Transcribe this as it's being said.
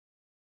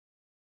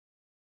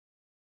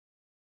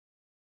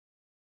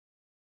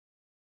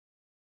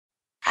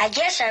I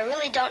guess I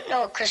really don't know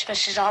what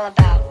Christmas is all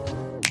about.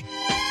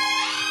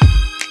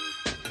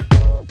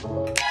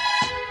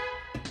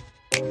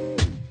 Isn't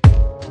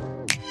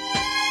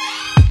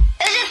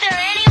there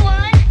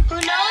anyone who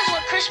knows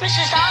what Christmas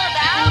is all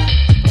about?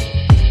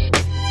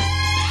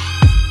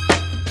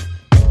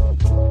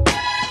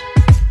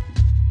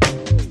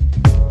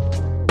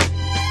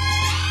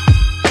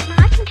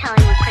 I can tell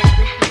you what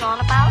Christmas is all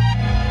about.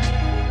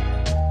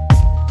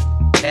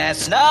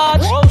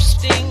 Chestnuts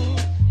roasting,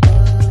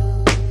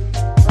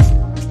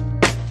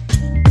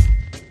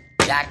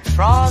 Jack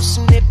Frost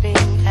nipping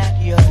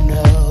at your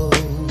nose.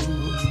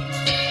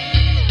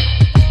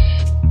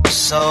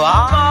 So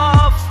I'm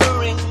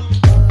offering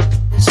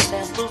this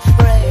simple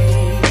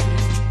phrase.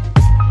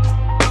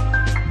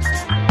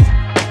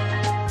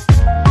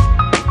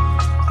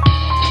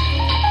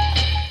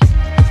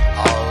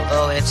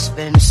 Although it's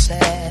been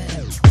said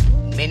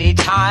many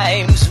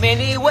times,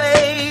 many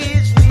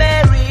ways,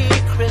 Merry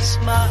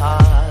Christmas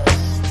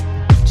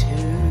to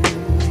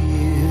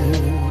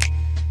you.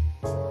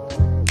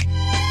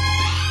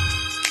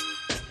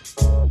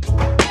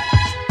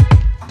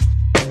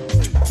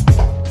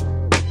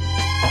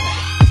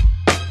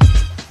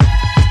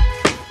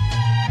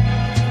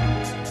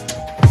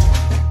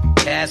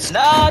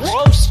 Chestnuts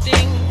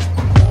roasting,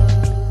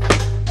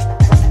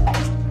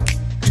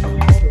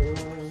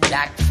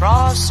 Jack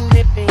Frost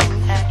nipping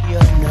at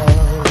your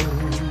nose.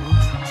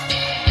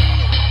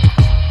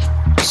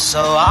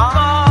 So I'm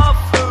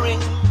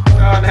offering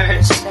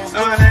a simple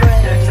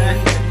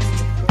phrase.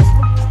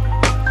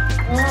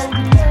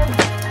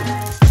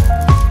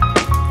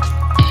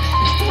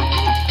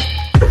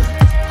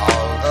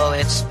 Although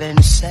it's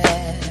been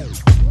said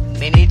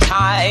many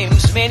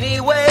times,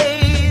 many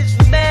ways,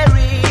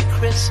 Merry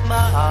Christmas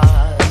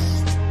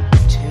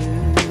to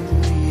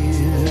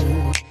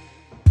you.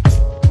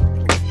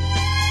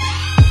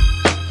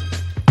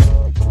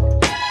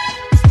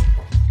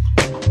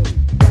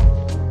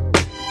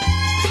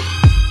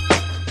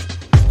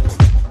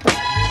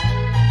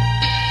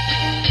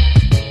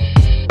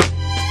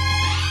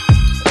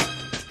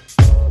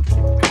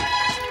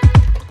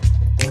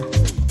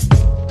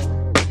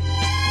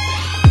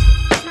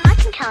 I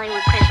can tell you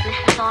what Christmas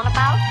is all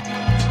about.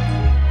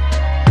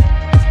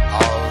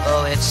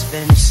 Although it's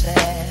been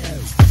said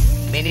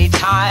many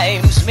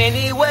times,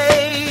 many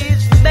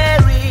ways,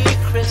 Merry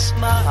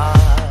Christmas.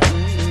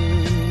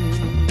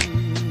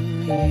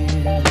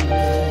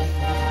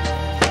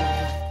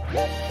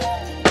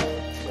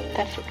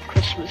 That's what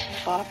Christmas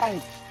is all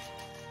about.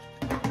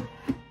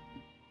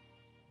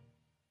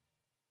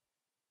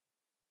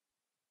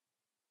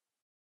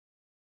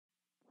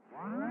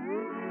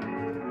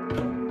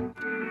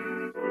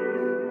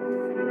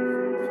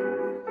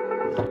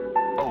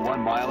 Oh, 1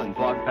 mile in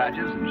fog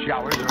patches and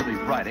showers early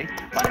Friday,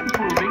 but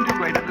improving to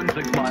greater than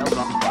 6 miles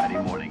on Friday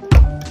morning.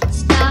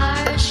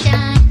 Stars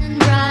shining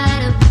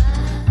bright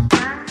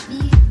above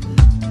you.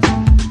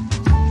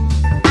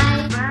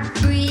 Night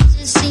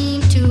breezes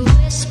seem to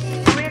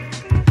whisper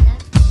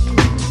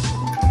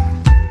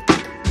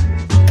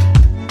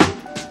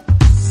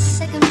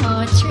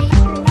sycamore tree.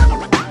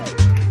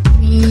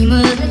 Dream a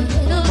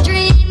little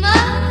dreamer.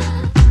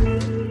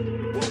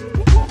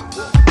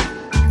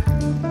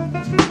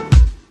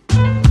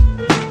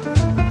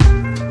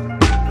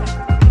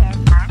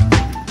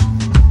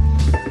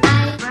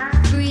 Night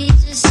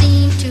breezes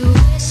seem to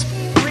whisper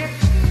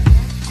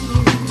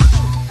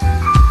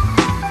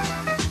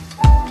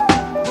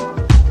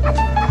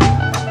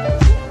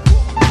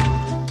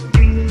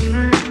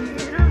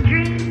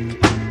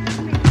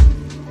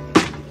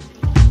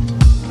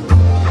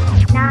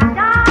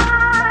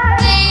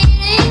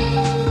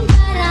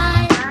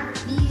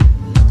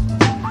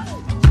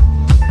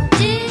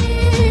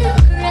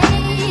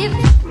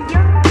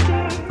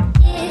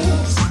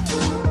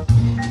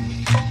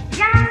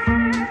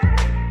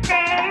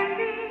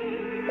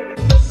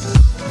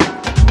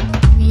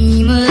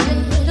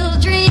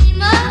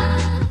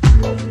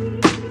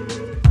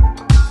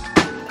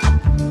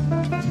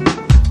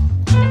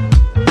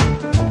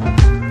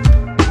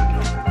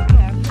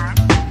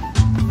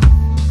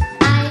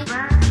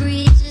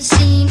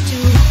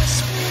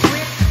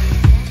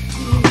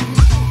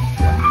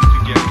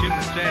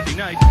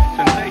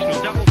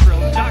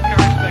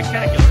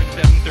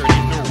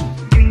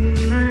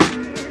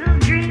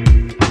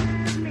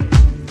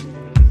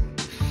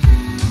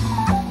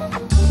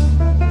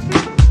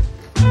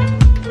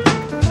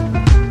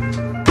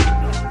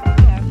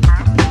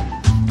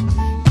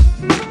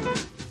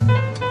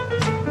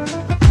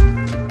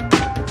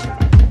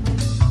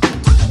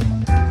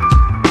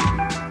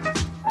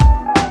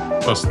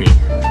Ostatni.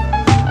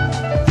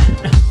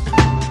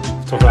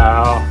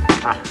 Trofeo.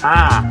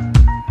 Aha!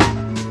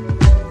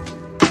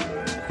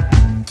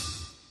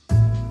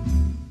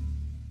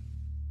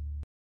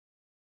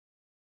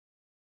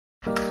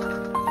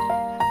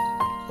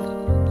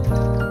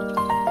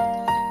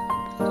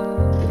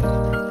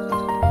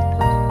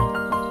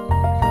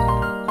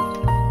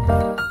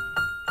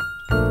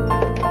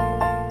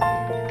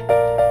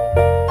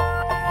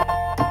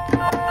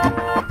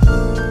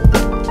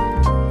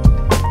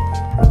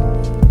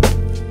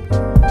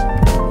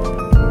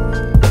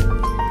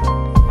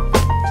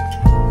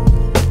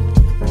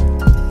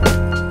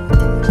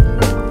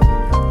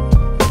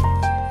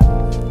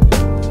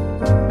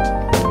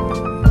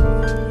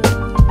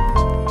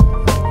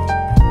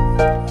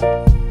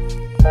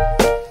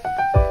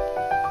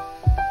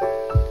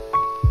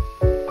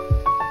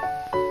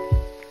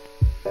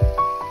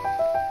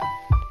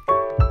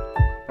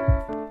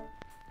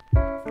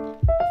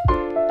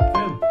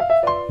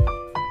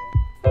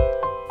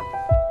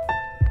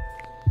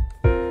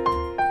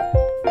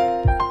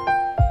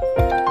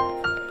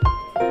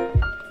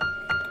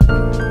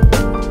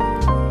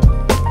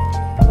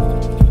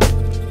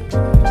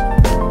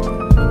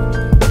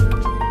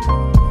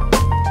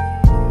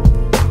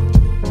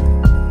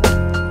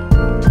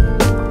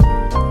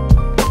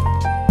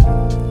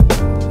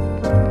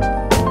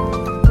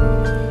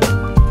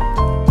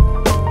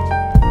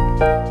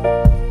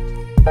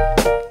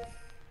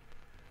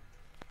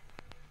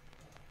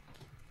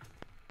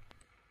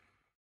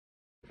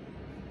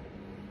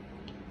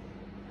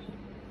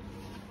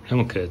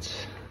 Helemaal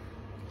kut.